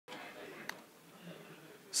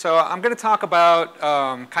So I'm going to talk about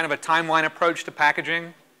kind of a timeline approach to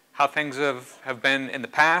packaging, how things have been in the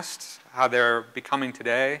past, how they're becoming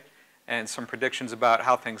today, and some predictions about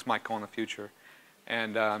how things might go in the future.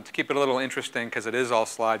 And to keep it a little interesting, because it is all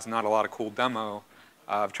slides, not a lot of cool demo,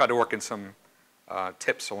 I've tried to work in some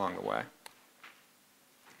tips along the way.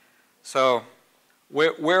 So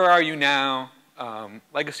where are you now?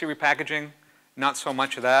 Legacy repackaging, not so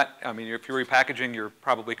much of that. I mean, if you're repackaging, you're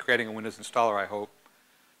probably creating a Windows installer, I hope.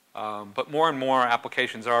 But more and more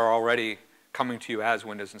applications are already coming to you as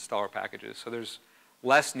Windows installer packages. So there's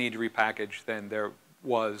less need to repackage than there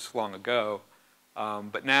was long ago.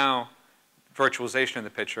 But now, virtualization in the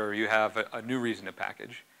picture, you have a new reason to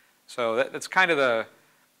package. So that's kind of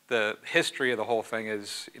the history of the whole thing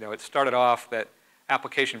is, it started off that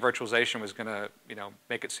application virtualization was going to,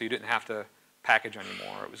 make it so you didn't have to package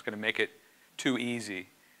anymore. It was going to make it too easy.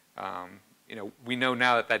 We know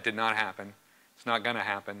now that that did not happen. It's not going to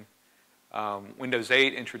happen. Windows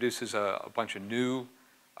 8 introduces a bunch of new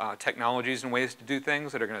technologies and ways to do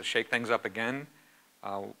things that are going to shake things up again.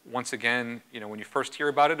 Once again, when you first hear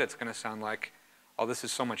about it, it's going to sound like, oh, this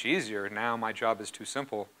is so much easier. Now my job is too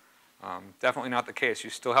simple. Definitely not the case. You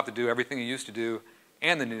still have to do everything you used to do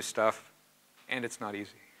and the new stuff, and it's not easy.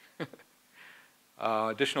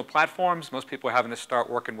 Additional platforms. Most people are having to start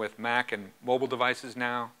working with Mac and mobile devices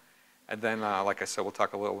now. And then, like I said, we'll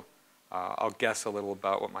talk a little, I'll guess a little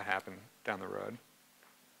about what might happen down the road.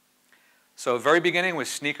 So very beginning was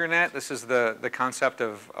SneakerNet. This is the concept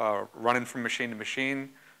of running from machine to machine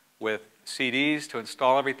with CDs to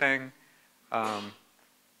install everything.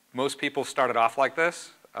 Most people started off like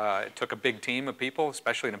this. It took a big team of people,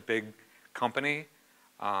 especially in a big company.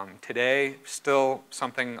 Today, still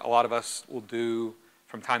something a lot of us will do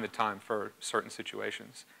from time to time for certain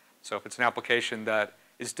situations. So if it's an application that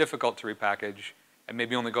is difficult to repackage and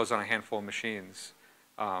maybe only goes on a handful of machines,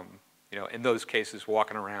 in those cases,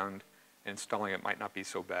 walking around and installing it might not be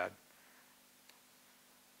so bad.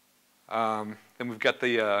 Then we've got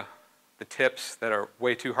the tips that are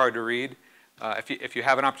way too hard to read. If you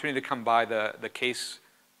have an opportunity to come by the case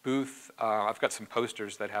booth, I've got some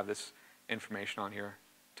posters that have this information on here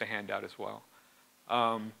to hand out as well.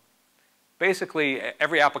 Basically,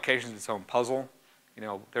 every application is its own puzzle.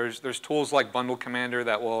 There's tools like Bundle Commander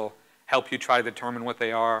that will help you try to determine what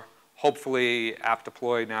they are. Hopefully, App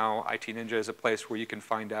Deploy now, IT Ninja is a place where you can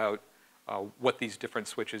find out what these different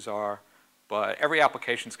switches are. But every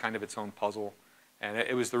application is kind of its own puzzle. And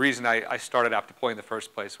it was the reason I started App Deploy in the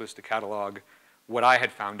first place, was to catalog what I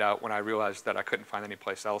had found out when I realized that I couldn't find any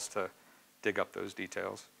place else to dig up those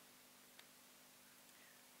details.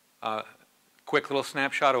 Quick little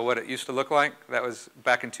snapshot of what it used to look like. That was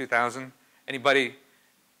back in 2000. Anybody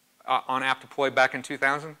on App Deploy back in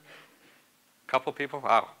 2000? A couple people?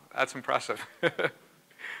 Wow, that's impressive.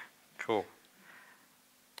 Cool.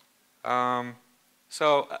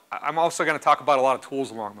 So I'm also going to talk about a lot of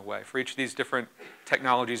tools along the way. For each of these different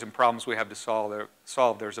technologies and problems we have to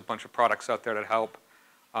solve, there's a bunch of products out there that help.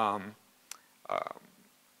 IT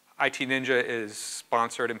Ninja is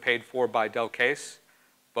sponsored and paid for by Dell Case,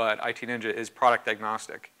 but IT Ninja is product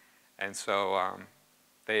agnostic. And so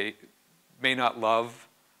they may not love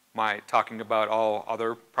my talking about all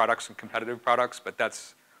other products and competitive products, but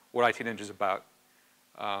that's what IT Ninja is about.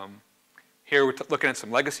 Here we're looking at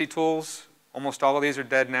some legacy tools. Almost all of these are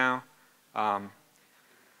dead now.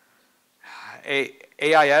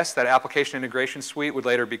 AIS, that Application Integration Suite, would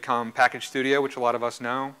later become Package Studio, which a lot of us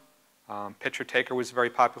know. Picture Taker was a very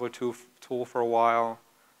popular tool for a while.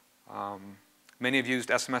 Many have used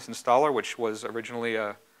SMS Installer, which was originally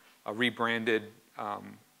a rebranded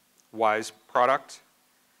Wise product.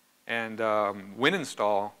 And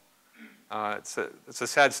WinInstall, it's a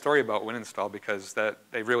sad story about WinInstall because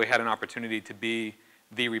they really had an opportunity to be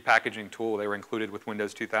the repackaging tool. They were included with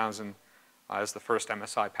Windows 2000 as the first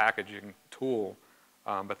MSI packaging tool,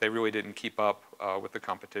 but they really didn't keep up with the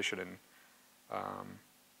competition, and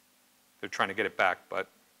they're trying to get it back. But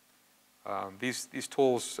these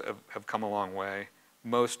tools have come a long way.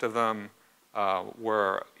 Most of them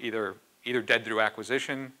were either dead through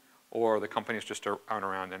acquisition, or the companies just aren't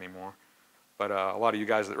around anymore. But a lot of you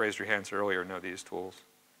guys that raised your hands earlier know these tools.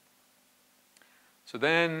 So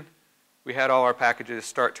then we had all our packages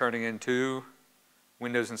start turning into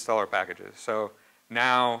Windows installer packages. So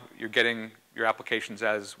now you're getting your applications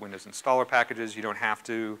as Windows installer packages. You don't have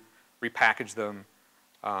to repackage them.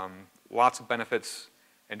 Lots of benefits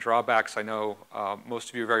and drawbacks. I know most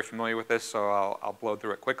of you are very familiar with this, so I'll blow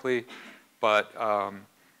through it quickly. But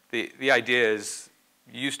the idea is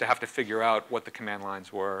you used to have to figure out what the command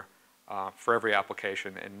lines were for every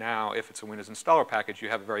application. And now, if it's a Windows installer package, you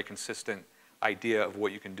have a very consistent idea of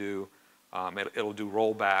what you can do. It'll do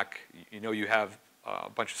rollback. You know you have a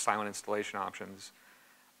bunch of silent installation options,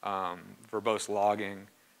 verbose logging.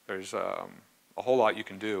 There's a whole lot you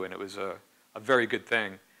can do, and it was a very good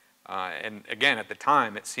thing. And again, at the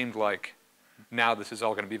time, it seemed like now this is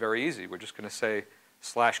all going to be very easy. We're just going to say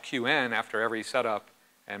 /qn after every setup,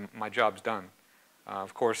 and my job's done.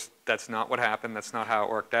 Of course, that's not what happened. That's not how it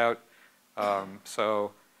worked out.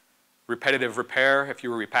 So repetitive repair, if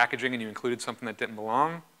you were repackaging and you included something that didn't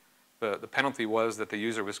belong, the penalty was that the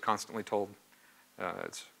user was constantly told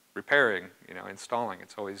it's repairing, installing.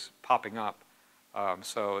 It's always popping up.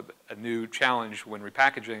 So a new challenge when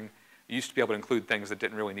repackaging, you used to be able to include things that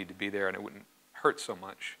didn't really need to be there and it wouldn't hurt so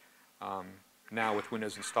much. Now with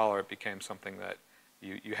Windows Installer, it became something that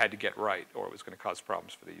you had to get right or it was going to cause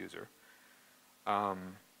problems for the user.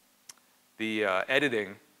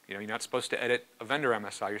 Editing, you're not supposed to edit a vendor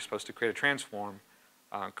MSI, you're supposed to create a transform.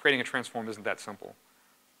 Creating a transform isn't that simple.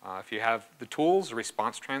 If you have the tools, a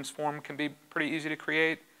response transform can be pretty easy to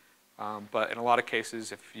create, but in a lot of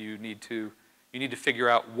cases, if you need to figure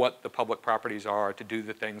out what the public properties are to do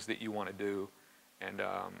the things that you want to do, and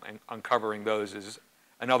uncovering those is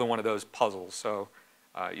another one of those puzzles. So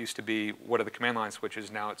it used to be, what are the command line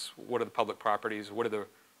switches? Now it's, what are the public properties? What are the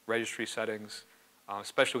registry settings?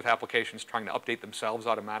 Especially with applications trying to update themselves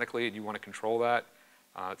automatically, and you want to control that.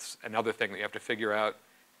 It's another thing that you have to figure out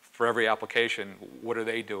for every application. What are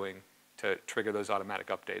they doing to trigger those automatic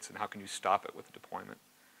updates, and how can you stop it with the deployment?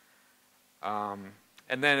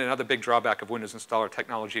 And then another big drawback of Windows Installer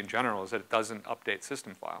technology in general is that it doesn't update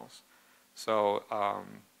system files. So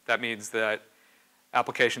that means that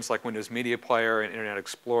applications like Windows Media Player and Internet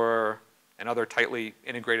Explorer and other tightly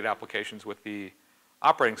integrated applications with the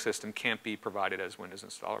operating system can't be provided as Windows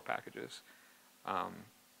Installer packages.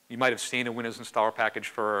 You might have seen a Windows Installer package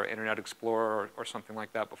for Internet Explorer or something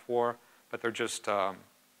like that before, but they're just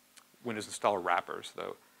Windows Installer wrappers.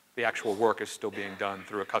 The actual work is still being done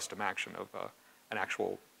through a custom action of an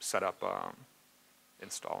actual setup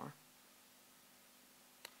installer.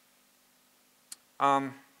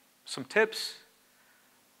 Some tips.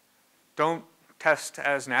 Don't test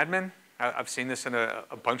as an admin. I've seen this in a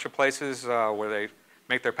bunch of places where they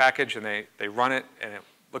make their package and they run it and it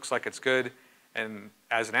looks like it's good and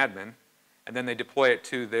as an admin, and then they deploy it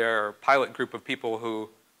to their pilot group of people who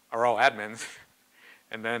are all admins,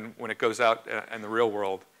 and then when it goes out in the real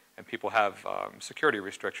world and people have security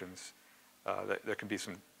restrictions, there can be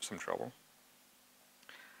some trouble.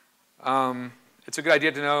 It's a good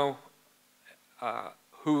idea to know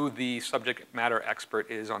who the subject matter expert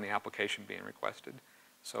is on the application being requested.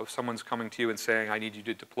 So if someone's coming to you and saying, I need you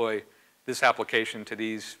to deploy this application to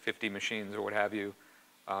these 50 machines or what have you,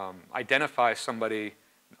 identify somebody.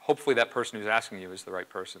 Hopefully that person who's asking you is the right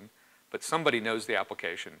person, but somebody knows the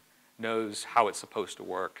application, knows how it's supposed to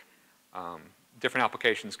work. Different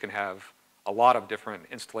applications can have a lot of different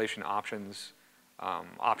installation options,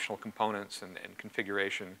 optional components and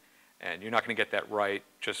configuration, and you're not going to get that right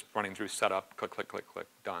just running through setup, click, click, click, click,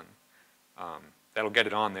 done. That'll get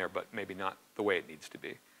it on there, but maybe not the way it needs to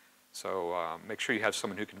be. So make sure you have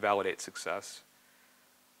someone who can validate success.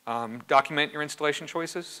 Document your installation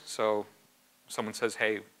choices. So someone says,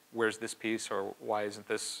 hey, where's this piece, or why isn't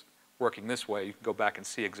this working this way? You can go back and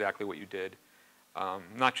see exactly what you did.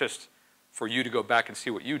 Not just for you to go back and see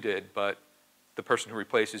what you did, but the person who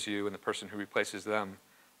replaces you and the person who replaces them.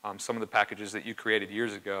 Some of the packages that you created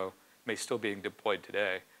years ago may still be being deployed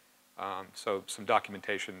today. So some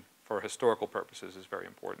documentation for historical purposes is very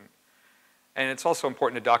important. And it's also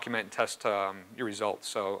important to document and test your results.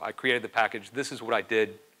 So I created the package. This is what I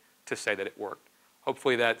did to say that it worked.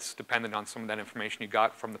 Hopefully that's dependent on some of that information you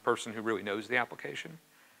got from the person who really knows the application.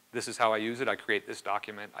 This is how I use it. I create this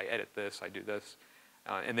document. I edit this. I do this.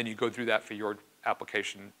 And then you go through that for your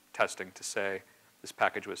application testing to say this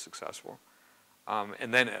package was successful.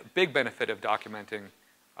 And then a big benefit of documenting,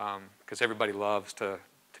 because everybody loves to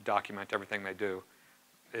document everything they do,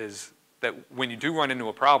 is that when you do run into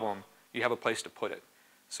a problem, you have a place to put it.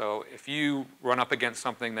 So if you run up against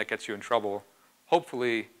something that gets you in trouble,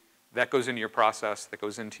 hopefully that goes into your process, that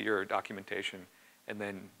goes into your documentation, and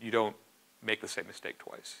then you don't make the same mistake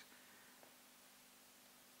twice.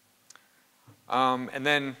 And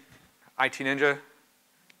then IT Ninja,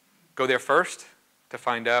 go there first to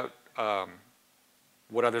find out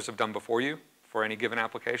what others have done before you for any given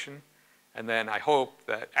application. And then I hope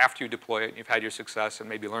that after you deploy it, and you've had your success and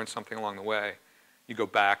maybe learned something along the way, you go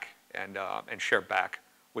back and share back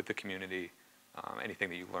with the community anything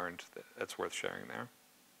that you learned that's worth sharing there.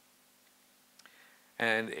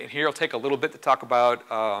 And here I'll take a little bit to talk about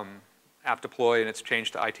app deploy and its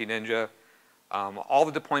change to IT Ninja. All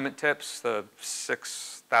the deployment tips, the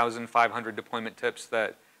 6,500 deployment tips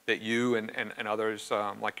that you and others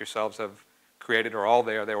like yourselves have created are all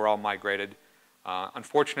there. They were all migrated.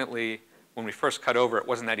 Unfortunately, when we first cut over, it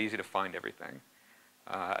wasn't that easy to find everything.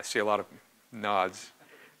 I see a lot of nods.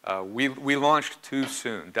 We launched too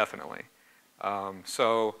soon, definitely.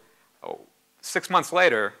 6 months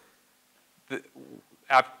later, IT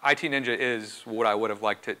Ninja is what I would have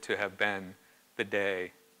liked it to have been the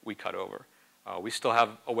day we cut over. We still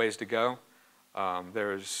have a ways to go.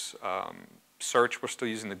 There's search. We're still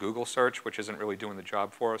using the Google search, which isn't really doing the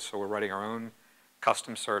job for us, so we're writing our own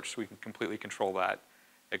custom search so we can completely control that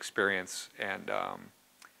experience. And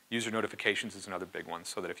user notifications is another big one,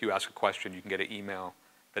 so that if you ask a question, you can get an email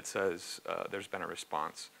that says there's been a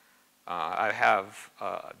response. I have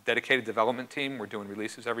a dedicated development team. We're doing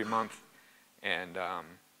releases every month. And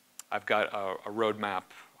I've got a roadmap,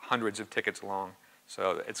 hundreds of tickets long.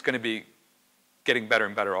 So it's going to be getting better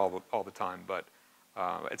and better all the time. But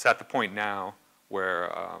it's at the point now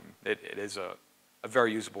where it is a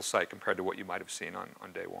very usable site compared to what you might have seen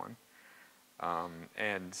on day one.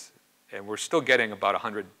 And we're still getting about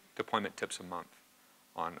 100 deployment tips a month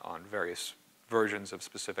on various versions of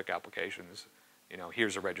specific applications. You know,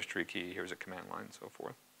 here's a registry key, here's a command line, and so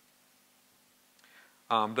forth.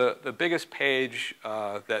 The biggest page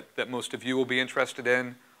that most of you will be interested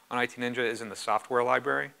in on IT Ninja is in the software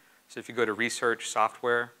library. So if you go to Research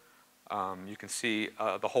Software, you can see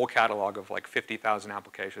the whole catalog of like 50,000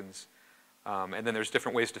 applications. And then there's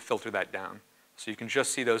different ways to filter that down. So you can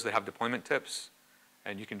just see those that have deployment tips,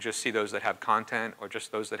 and you can just see those that have content, or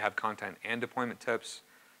just those that have content and deployment tips.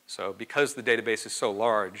 So because the database is so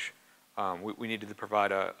large, we needed to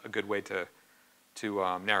provide a good way to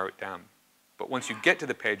narrow it down. But once you get to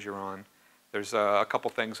the page you're on, there's a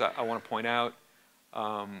couple things I want to point out.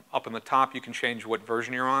 Up in the top, you can change what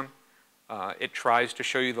version you're on. It tries to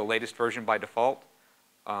show you the latest version by default,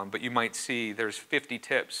 but you might see there's 50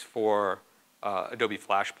 tips for Adobe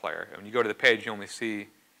Flash Player. And when you go to the page, you only see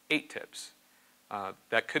 8 tips.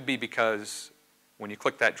 That could be because when you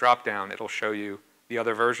click that drop down, it'll show you the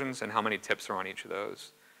other versions and how many tips are on each of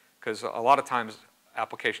those. Because a lot of times,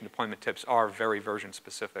 application deployment tips are very version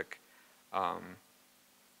specific.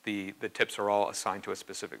 The tips are all assigned to a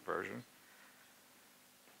specific version.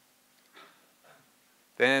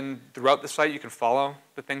 Then throughout the site, you can follow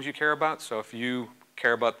the things you care about. So if you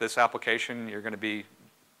care about this application, you're going to be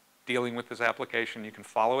dealing with this application, you can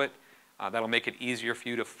follow it. That'll make it easier for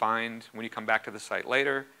you to find when you come back to the site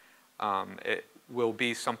later. It will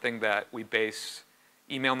be something that we base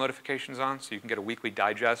email notifications on, so you can get a weekly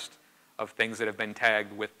digest of things that have been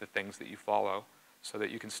tagged with the things that you follow, so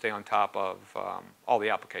that you can stay on top of all the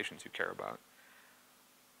applications you care about.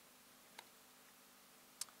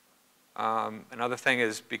 Another thing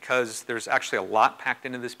is, because there's actually a lot packed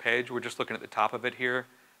into this page, we're just looking at the top of it here,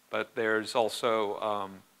 but there's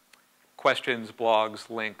also questions, blogs,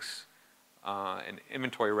 links, and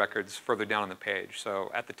inventory records further down on the page.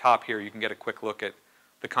 So at the top here, you can get a quick look at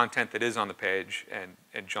the content that is on the page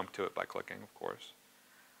and jump to it by clicking, of course.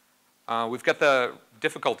 We've got the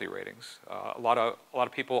difficulty ratings. A lot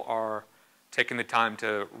of people are taking the time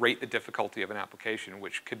to rate the difficulty of an application,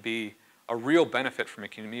 which could be a real benefit from a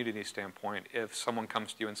community standpoint. If someone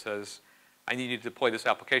comes to you and says, I need you to deploy this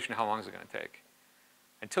application, how long is it going to take?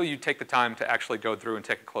 Until you take the time to actually go through and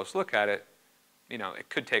take a close look at it, you know, it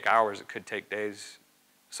could take hours, it could take days,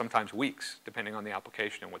 sometimes weeks, depending on the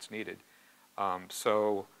application and what's needed.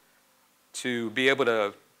 So to be able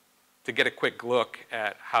to get a quick look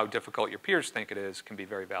at how difficult your peers think it is can be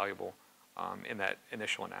very valuable in that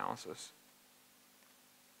initial analysis.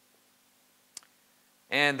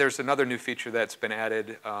 And there's another new feature that's been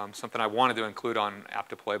added, something I wanted to include on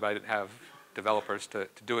AppDeploy, but I didn't have developers to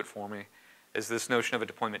do it for me, is this notion of a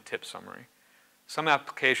deployment tip summary. Some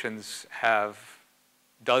applications have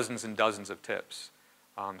dozens and dozens of tips.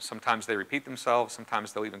 Sometimes they repeat themselves,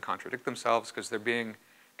 sometimes they'll even contradict themselves because they're being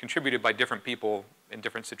contributed by different people in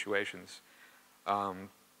different situations.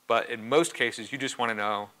 But in most cases, you just want to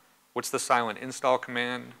know what's the silent install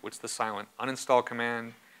command, what's the silent uninstall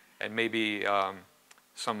command, and maybe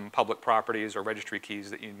some public properties or registry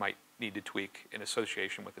keys that you might need to tweak in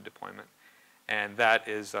association with the deployment. And that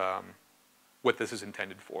is what this is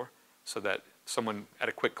intended for, so that someone at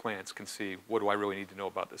a quick glance can see, what do I really need to know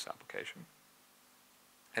about this application?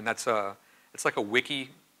 And that's it's like a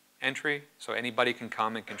wiki entry, so anybody can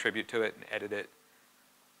come and contribute to it and edit it.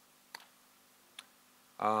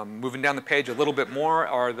 Moving down the page a little bit more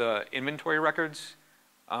are the inventory records.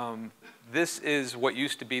 This is what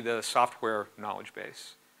used to be the software knowledge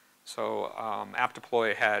base. So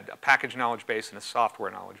AppDeploy had a package knowledge base and a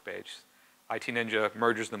software knowledge base. IT Ninja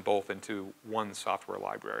merges them both into one software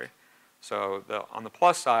library. So on the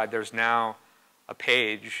plus side, there's now a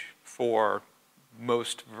page for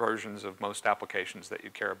most versions of most applications that you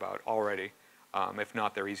care about already. If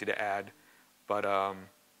not, they're easy to add. But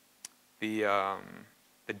the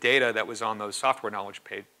data that was on those software knowledge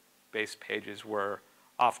base pages were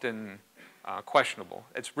often questionable.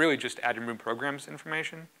 It's really just add remove programs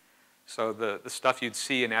information. So the stuff you'd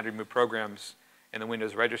see in add remove programs in the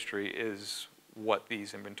Windows registry is what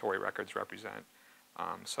these inventory records represent.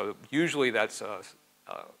 So usually that's a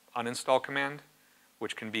uninstall command,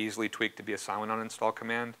 which can be easily tweaked to be a silent uninstall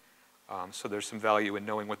command. So there's some value in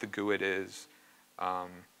knowing what the GUID is.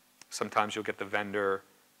 Sometimes you'll get the vendor.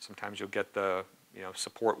 Sometimes you'll get the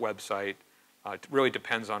support website. It really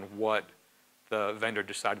depends on what the vendor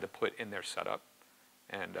decided to put in their setup.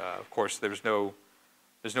 And of course, there's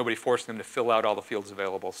nobody forcing them to fill out all the fields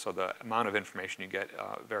available, so the amount of information you get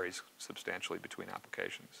varies substantially between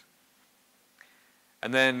applications.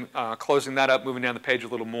 And then closing that up, moving down the page a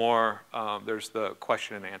little more, there's the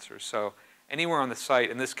question and answers. So anywhere on the site,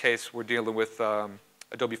 in this case, we're dealing with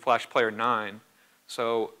Adobe Flash Player 9.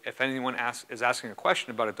 So if anyone is asking a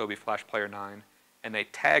question about Adobe Flash Player 9 and they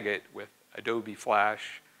tag it with Adobe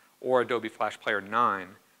Flash or Adobe Flash Player 9,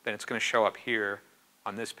 then it's going to show up here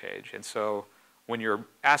on this page. And so when you're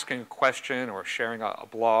asking a question or sharing a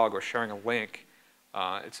blog or sharing a link,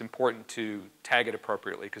 it's important to tag it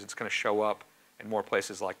appropriately because it's going to show up in more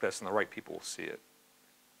places like this and the right people will see it.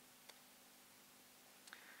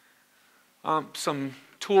 Some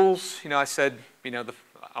tools, I said,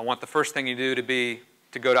 I want the first thing you do to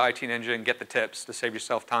go to IT Ninja and get the tips to save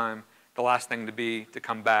yourself time. The last thing to be to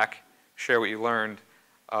come back, share what you learned.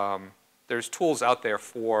 There's tools out there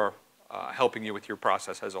for helping you with your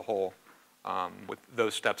process as a whole, with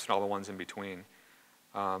those steps and all the ones in between.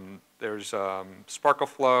 There's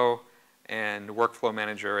SparkleFlow and Workflow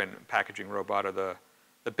Manager and Packaging Robot are the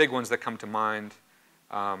big ones that come to mind.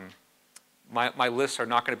 My lists are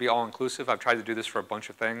not going to be all-inclusive. I've tried to do this for a bunch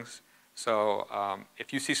of things. So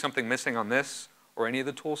if you see something missing on this or any of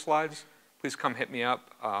the tool slides, please come hit me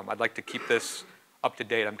up. I'd like to keep this up to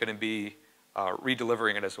date. I'm going to be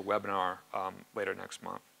re-delivering it as a webinar later next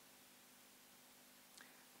month.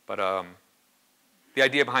 But the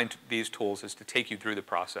idea behind these tools is to take you through the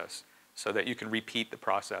process so that you can repeat the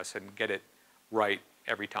process and get it right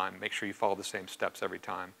every time. Make sure you follow the same steps every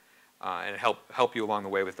time. And help you along the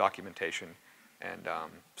way with documentation and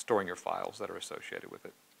storing your files that are associated with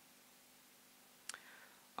it.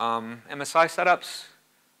 MSI setups.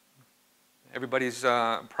 Everybody's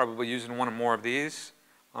probably using one or more of these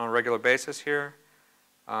on a regular basis here.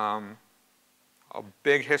 A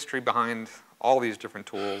big history behind all these different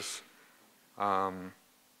tools. Of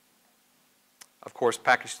course,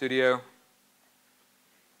 Package Studio,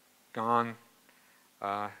 gone.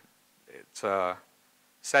 It's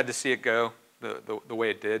sad to see it go the way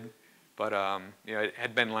it did, but it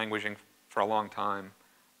had been languishing for a long time.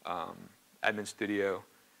 Admin Studio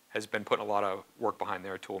has been putting a lot of work behind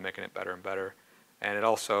their tool, making it better and better, and it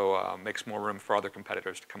also makes more room for other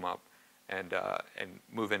competitors to come up and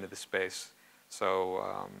move into the space.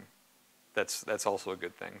 So that's also a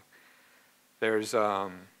good thing. There's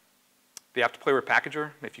the Apt-to-Play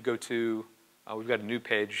Repackager. If you go to, we've got a new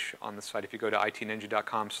page on the site. If you go to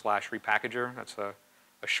itninja.com/repackager, that's a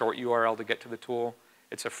short URL to get to the tool.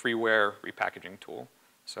 It's a freeware repackaging tool.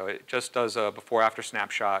 So it just does a before-after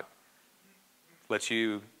snapshot, lets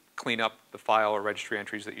you clean up the file or registry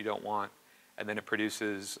entries that you don't want, and then it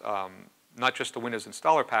produces not just a Windows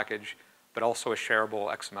installer package, but also a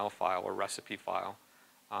shareable XML file or recipe file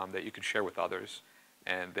that you could share with others.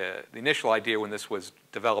 And the initial idea when this was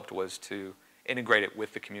developed was to integrate it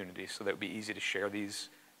with the community so that it would be easy to share these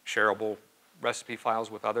shareable recipe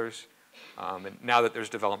files with others. And now that there's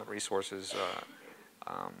development resources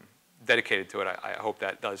dedicated to it, I hope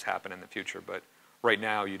that does happen in the future. But right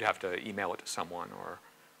now, you'd have to email it to someone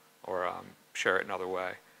or share it another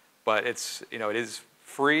way. But it's, it is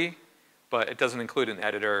free, but it doesn't include an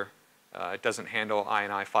editor. It doesn't handle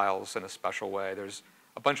INI files in a special way. There's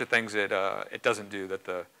a bunch of things it doesn't do that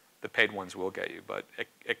the paid ones will get you, but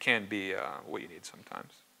it can be what you need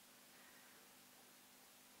sometimes.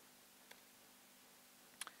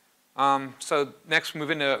 So next,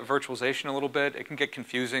 move into virtualization a little bit. It can get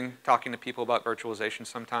confusing talking to people about virtualization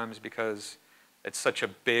sometimes because it's such a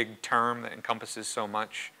big term that encompasses so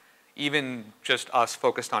much. Even just us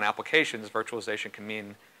focused on applications, virtualization can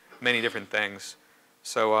mean many different things.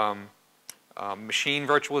 So machine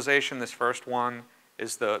virtualization, this first one,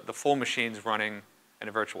 is the full machines running in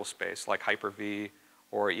a virtual space like Hyper-V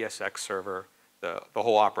or ESX server. The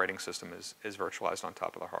whole operating system is virtualized on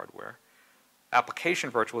top of the hardware.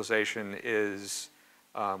 Application virtualization is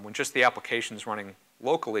when just the application is running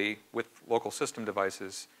locally with local system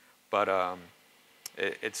devices, but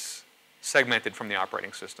it's segmented from the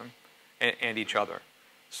operating system and each other.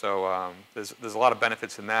 So there's a lot of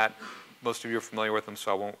benefits in that. Most of you are familiar with them,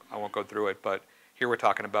 so I won't go through it. But here we're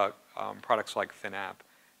talking about products like ThinApp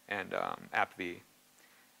and AppV.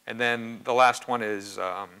 And then the last one is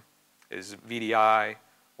VDI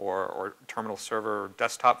or terminal server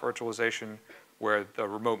desktop virtualization, where the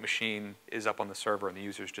remote machine is up on the server and the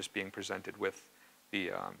user is just being presented with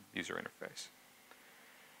the user interface.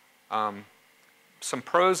 Some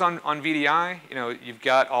pros on VDI, you've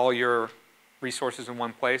got all your resources in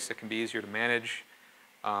one place. It can be easier to manage.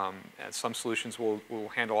 And some solutions will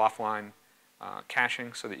handle offline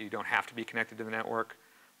caching so that you don't have to be connected to the network.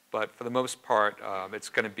 But for the most part, it's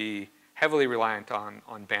going to be heavily reliant on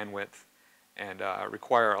bandwidth and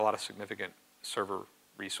require a lot of significant server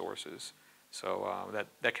resources. So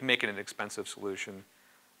that can make it an expensive solution.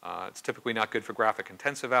 It's typically not good for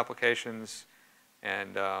graphic-intensive applications.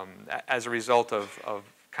 And as a result of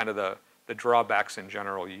kind of the drawbacks in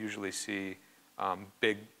general, you usually see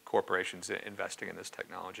big corporations investing in this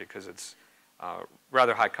technology because it's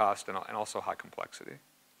rather high cost and also high complexity.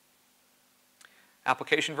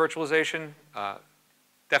 Application virtualization,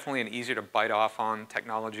 definitely an easier to bite off on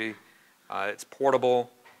technology. It's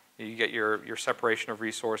portable. You get your separation of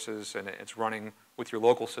resources, and it's running with your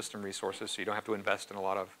local system resources, so you don't have to invest in a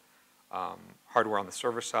lot of hardware on the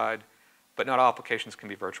server side. But not all applications can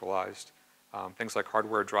be virtualized. Things like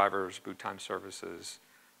hardware drivers, boot time services,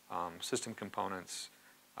 system components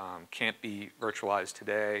can't be virtualized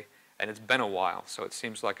today, and it's been a while, so it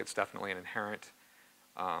seems like it's definitely an inherent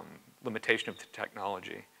limitation of the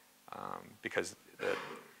technology because the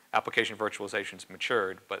application virtualization's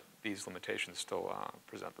matured, but these limitations still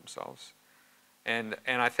present themselves. And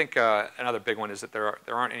I think another big one is that there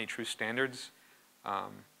aren't any true standards. I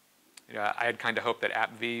had kind of hoped that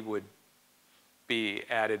AppV would be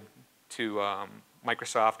added to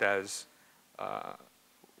Microsoft as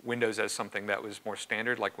Windows as something that was more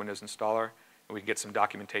standard, like Windows Installer, and we could get some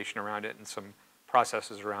documentation around it and some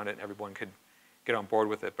processes around it, and everyone could get on board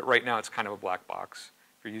with it. But right now, it's kind of a black box.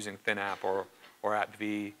 If you're using ThinApp or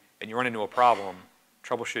AppV, and you run into a problem,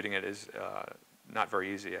 troubleshooting it is not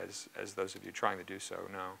very easy, as those of you trying to do so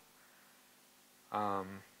know.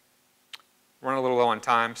 We're running a little low on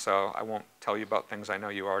time, so I won't tell you about things I know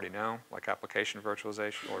you already know, like application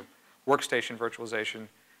virtualization or workstation virtualization.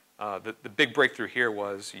 The big breakthrough here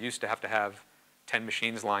was you used to have 10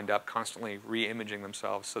 machines lined up, constantly re-imaging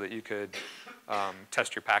themselves so that you could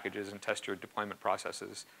test your packages and test your deployment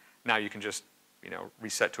processes. Now you can just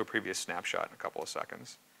reset to a previous snapshot in a couple of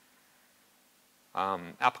seconds.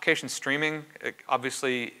 Application streaming,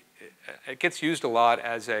 obviously, it gets used a lot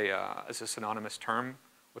as a synonymous term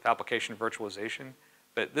with application virtualization,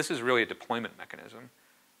 but this is really a deployment mechanism.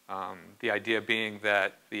 The idea being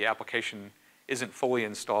that the application isn't fully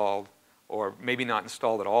installed or maybe not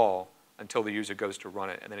installed at all until the user goes to run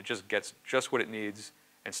it, and then it just gets just what it needs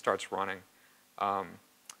and starts running.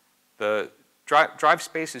 The drive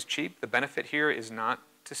space is cheap. The benefit here is not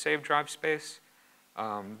to save drive space.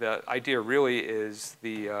 The idea really is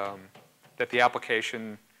that the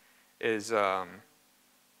application is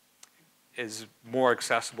more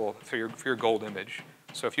accessible for your gold image.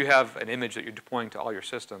 So if you have an image that you're deploying to all your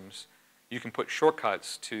systems, you can put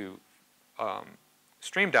shortcuts to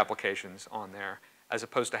streamed applications on there, as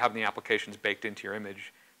opposed to having the applications baked into your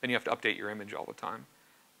image. Then you have to update your image all the time.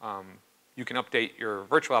 You can update your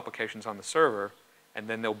virtual applications on the server, and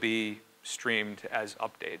then they'll be streamed as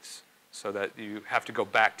updates, so that you have to go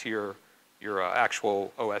back to your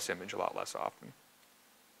actual OS image a lot less often.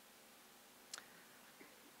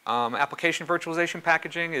 Application virtualization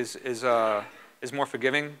packaging is more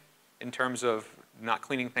forgiving in terms of not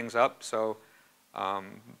cleaning things up. So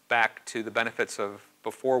back to the benefits of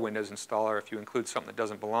before Windows Installer, if you include something that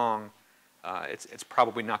doesn't belong, it's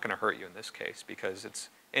probably not going to hurt you in this case because it's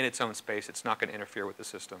in its own space. It's not going to interfere with the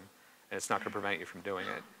system, and it's not going to prevent you from doing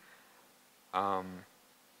it.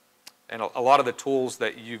 And a lot of the tools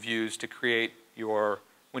that you've used to create your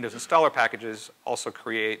Windows Installer packages also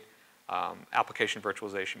create application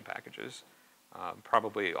virtualization packages,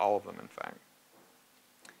 probably all of them, in fact.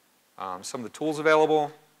 Some of the tools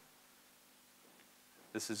available.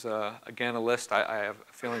 This is, again, a list I have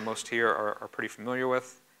a feeling most here are pretty familiar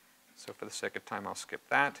with. So for the sake of time, I'll skip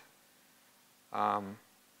that. I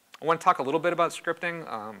want to talk a little bit about scripting.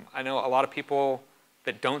 I know a lot of people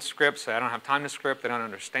that don't script say, I don't have time to script, they don't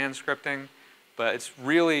understand scripting. But it's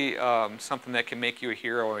really something that can make you a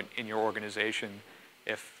hero in your organization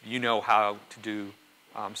if you know how to do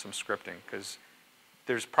some scripting, because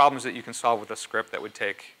there's problems that you can solve with a script that would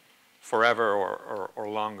take forever or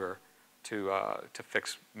longer to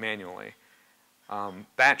fix manually.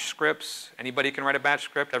 Batch scripts, anybody can write a batch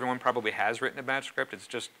script. Everyone probably has written a batch script. It's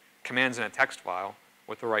just commands in a text file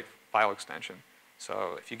with the right file extension.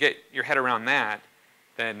 So if you get your head around that,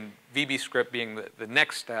 then VBScript being the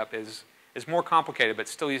next step is more complicated, but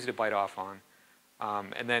still easy to bite off on.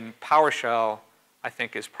 And then PowerShell, I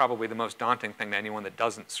think, is probably the most daunting thing to anyone that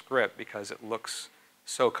doesn't script, because it looks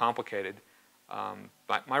so complicated.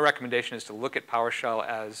 But my recommendation is to look at PowerShell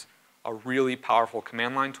as a really powerful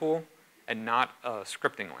command line tool and not a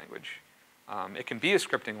scripting language. It can be a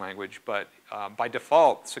scripting language, but by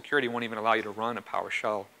default, security won't even allow you to run a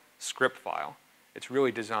PowerShell script file. It's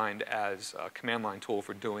really designed as a command line tool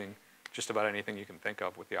for doing just about anything you can think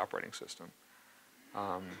of with the operating system.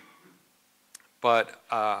 But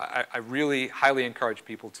I really highly encourage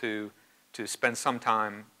people to spend some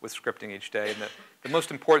time with scripting each day. And the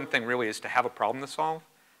most important thing really is to have a problem to solve.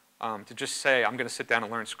 To just say, I'm going to sit down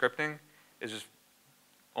and learn scripting is just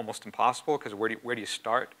almost impossible, because where do you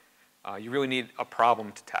start? You really need a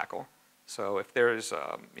problem to tackle. So if there's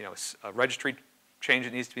a registry change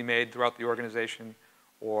that needs to be made throughout the organization,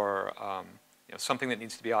 or something that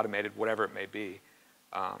needs to be automated, whatever it may be,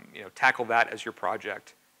 tackle that as your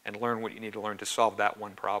project and learn what you need to learn to solve that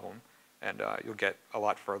one problem, and you'll get a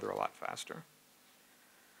lot further a lot faster.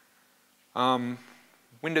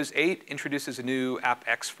 Windows 8 introduces a new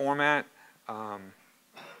AppX format.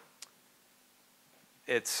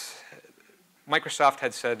 Microsoft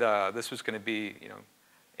had said this was going to be,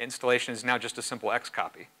 installation is now just a simple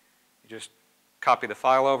Xcopy. You just copy the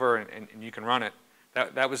file over and you can run it.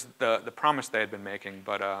 That was the promise they had been making,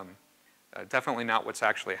 but definitely not what's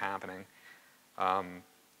actually happening.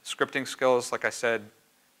 Scripting skills, like I said,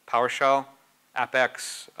 PowerShell.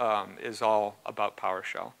 AppX is all about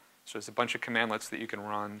PowerShell. So there's a bunch of commandlets that you can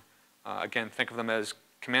run. Again, think of them as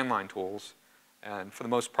command line tools. And for the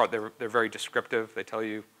most part, they're very descriptive. They tell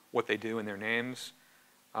you what they do in their names.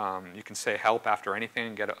 You can say help after anything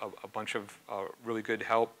and get a bunch of really good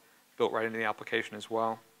help built right into the application as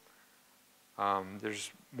well.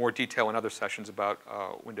 There's more detail in other sessions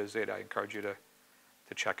about Windows 8 I encourage you to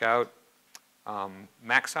check out.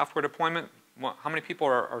 Mac software deployment. How many people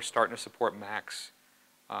are starting to support Macs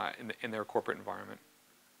in their corporate environment?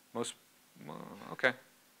 Most, okay.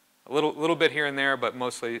 A little bit here and there, but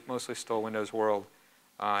mostly still Windows world.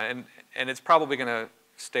 And it's probably going to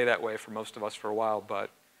stay that way for most of us for a while, but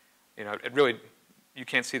it really, you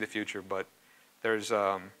can't see the future, but there's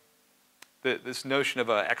this notion of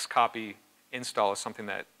a Xcopy install is something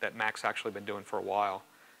that Mac's actually been doing for a while.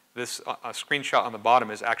 This a screenshot on the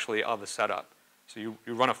bottom is actually of the setup. So you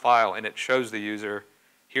run a file and it shows the user,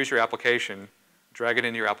 here's your application, drag it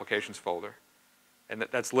into your applications folder. And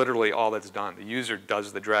that's literally all that's done. The user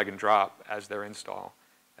does the drag and drop as their install,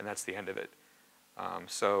 and that's the end of it.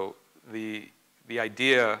 So the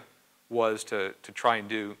idea was to try and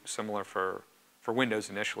do similar for Windows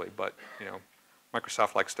initially, but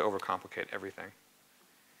Microsoft likes to overcomplicate everything.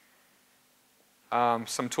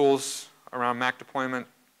 Some tools around Mac deployment.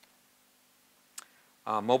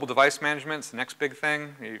 Mobile device management is the next big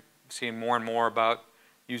thing. You're seeing more and more about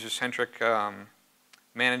user-centric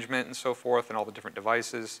management and so forth, and all the different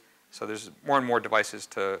devices. So there's more and more devices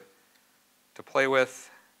to play with.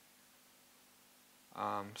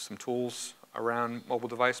 Some tools around mobile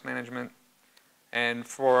device management. And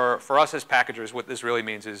for us as packagers, what this really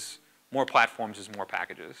means is more platforms is more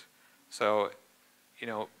packages. So,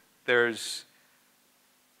 there's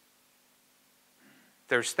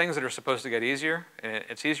things that are supposed to get easier, and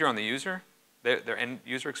it's easier on the user. Their end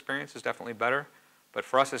user experience is definitely better. But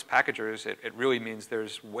for us as packagers, it really means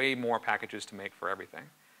there's way more packages to make for everything.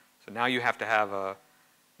 So now you have to have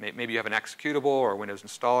maybe you have an executable or a Windows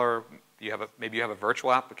installer. Maybe you have a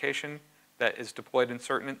virtual application that is deployed in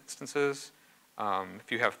certain instances.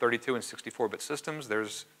 If you have 32 and 64-bit systems,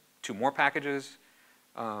 there's 2 more packages.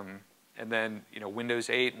 And then Windows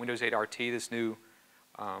 8, Windows 8 RT, this new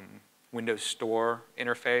Windows Store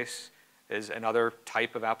interface is another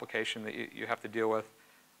type of application that you have to deal with.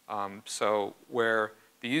 So where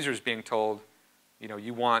the user is being told,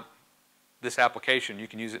 you want this application, you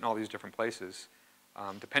can use it in all these different places.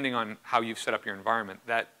 Depending on how you've set up your environment,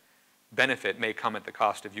 that benefit may come at the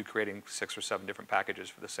cost of you creating 6 or 7 different packages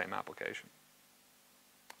for the same application.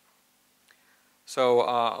 So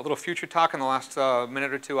a little future talk in the last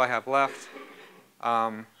minute or two I have left.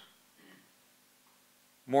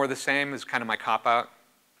 More of the same is kind of my cop-out.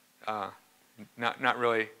 Not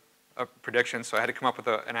really a prediction, so I had to come up with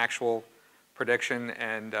an actual prediction.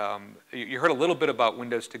 And you heard a little bit about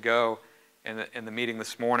Windows To Go in the meeting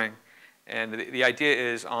this morning. And the idea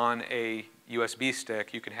is on a USB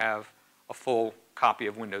stick, you can have a full copy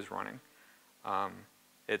of Windows running.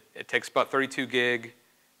 It takes about 32 gig.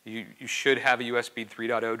 You should have a USB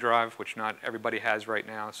 3.0 drive, which not everybody has right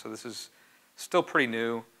now. So this is still pretty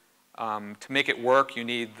new. To make it work, you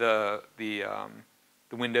need the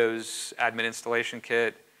Windows admin installation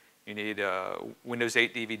kit. You need Windows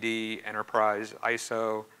 8 DVD, Enterprise,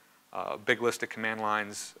 ISO, a big list of command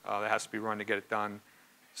lines that has to be run to get it done.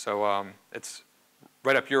 So it's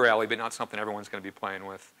right up your alley, but not something everyone's going to be playing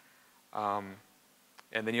with.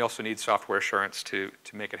 And then you also need software assurance to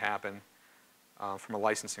make it happen from a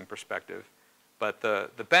licensing perspective. But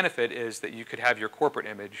the benefit is that you could have your corporate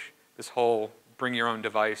image, this whole bring your own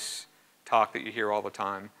device talk that you hear all the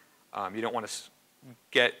time. You don't want to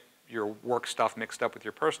get your work stuff mixed up with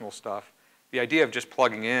your personal stuff. The idea of just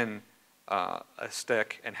plugging in a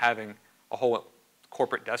stick and having a whole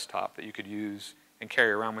corporate desktop that you could use and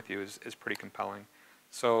carry around with you is pretty compelling.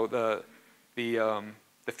 So the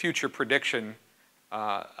future prediction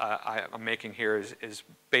I'm making here is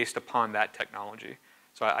based upon that technology.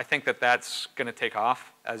 So I think that that's going to take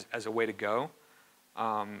off as a way to go.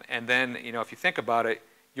 And then, you know, if you think about it,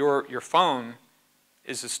 your phone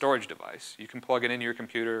is a storage device. You can plug it into your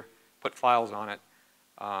computer, put files on it.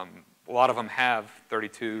 A lot of them have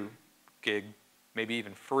 32 gig, maybe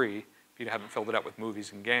even free, if you haven't filled it up with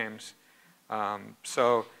movies and games.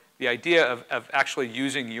 So the idea of actually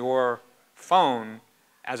using your phone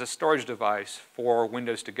as a storage device for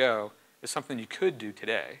Windows to Go is something you could do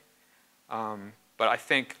today. But I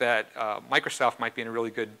think that Microsoft might be in a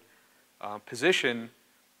really good position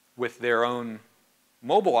with their own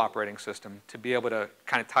mobile operating system to be able to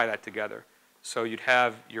kind of tie that together. So you'd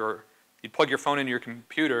plug your phone into your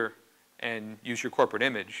computer and use your corporate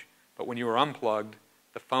image, but when you were unplugged,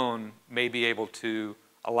 the phone may be able to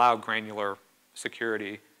allow granular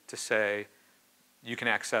security to say, you can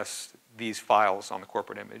access these files on the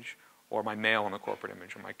corporate image, or my mail on the corporate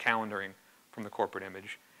image, or my calendaring from the corporate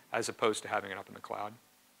image, as opposed to having it up in the cloud.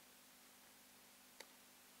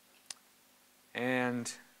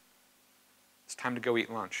 And it's time to go eat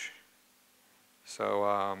lunch.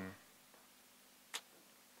 So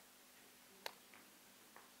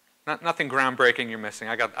nothing groundbreaking you're missing.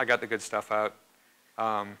 I got the good stuff out.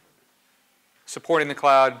 Supporting the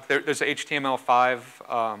cloud, there's a HTML5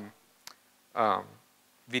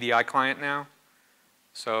 VDI client now.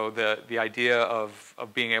 So the idea of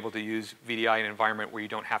being able to use VDI in an environment where you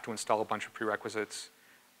don't have to install a bunch of prerequisites,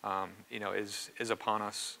 you know, is upon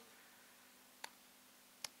us.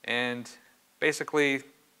 And basically,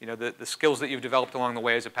 you know, the skills that you've developed along the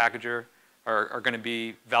way as a packager are going to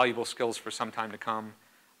be valuable skills for some time to come.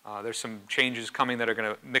 There's some changes coming that are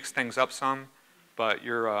going to mix things up some, but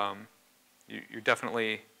you're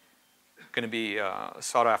definitely going to be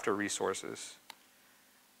sought after resources.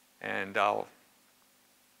 And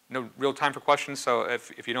no real time for questions, so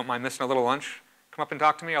if you don't mind missing a little lunch, come up and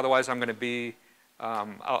talk to me. Otherwise, I'm going to be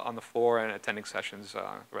out on the floor and attending sessions the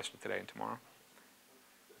rest of today and tomorrow.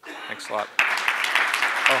 Thanks a lot.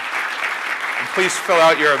 Oh, and please fill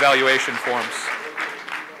out your evaluation forms.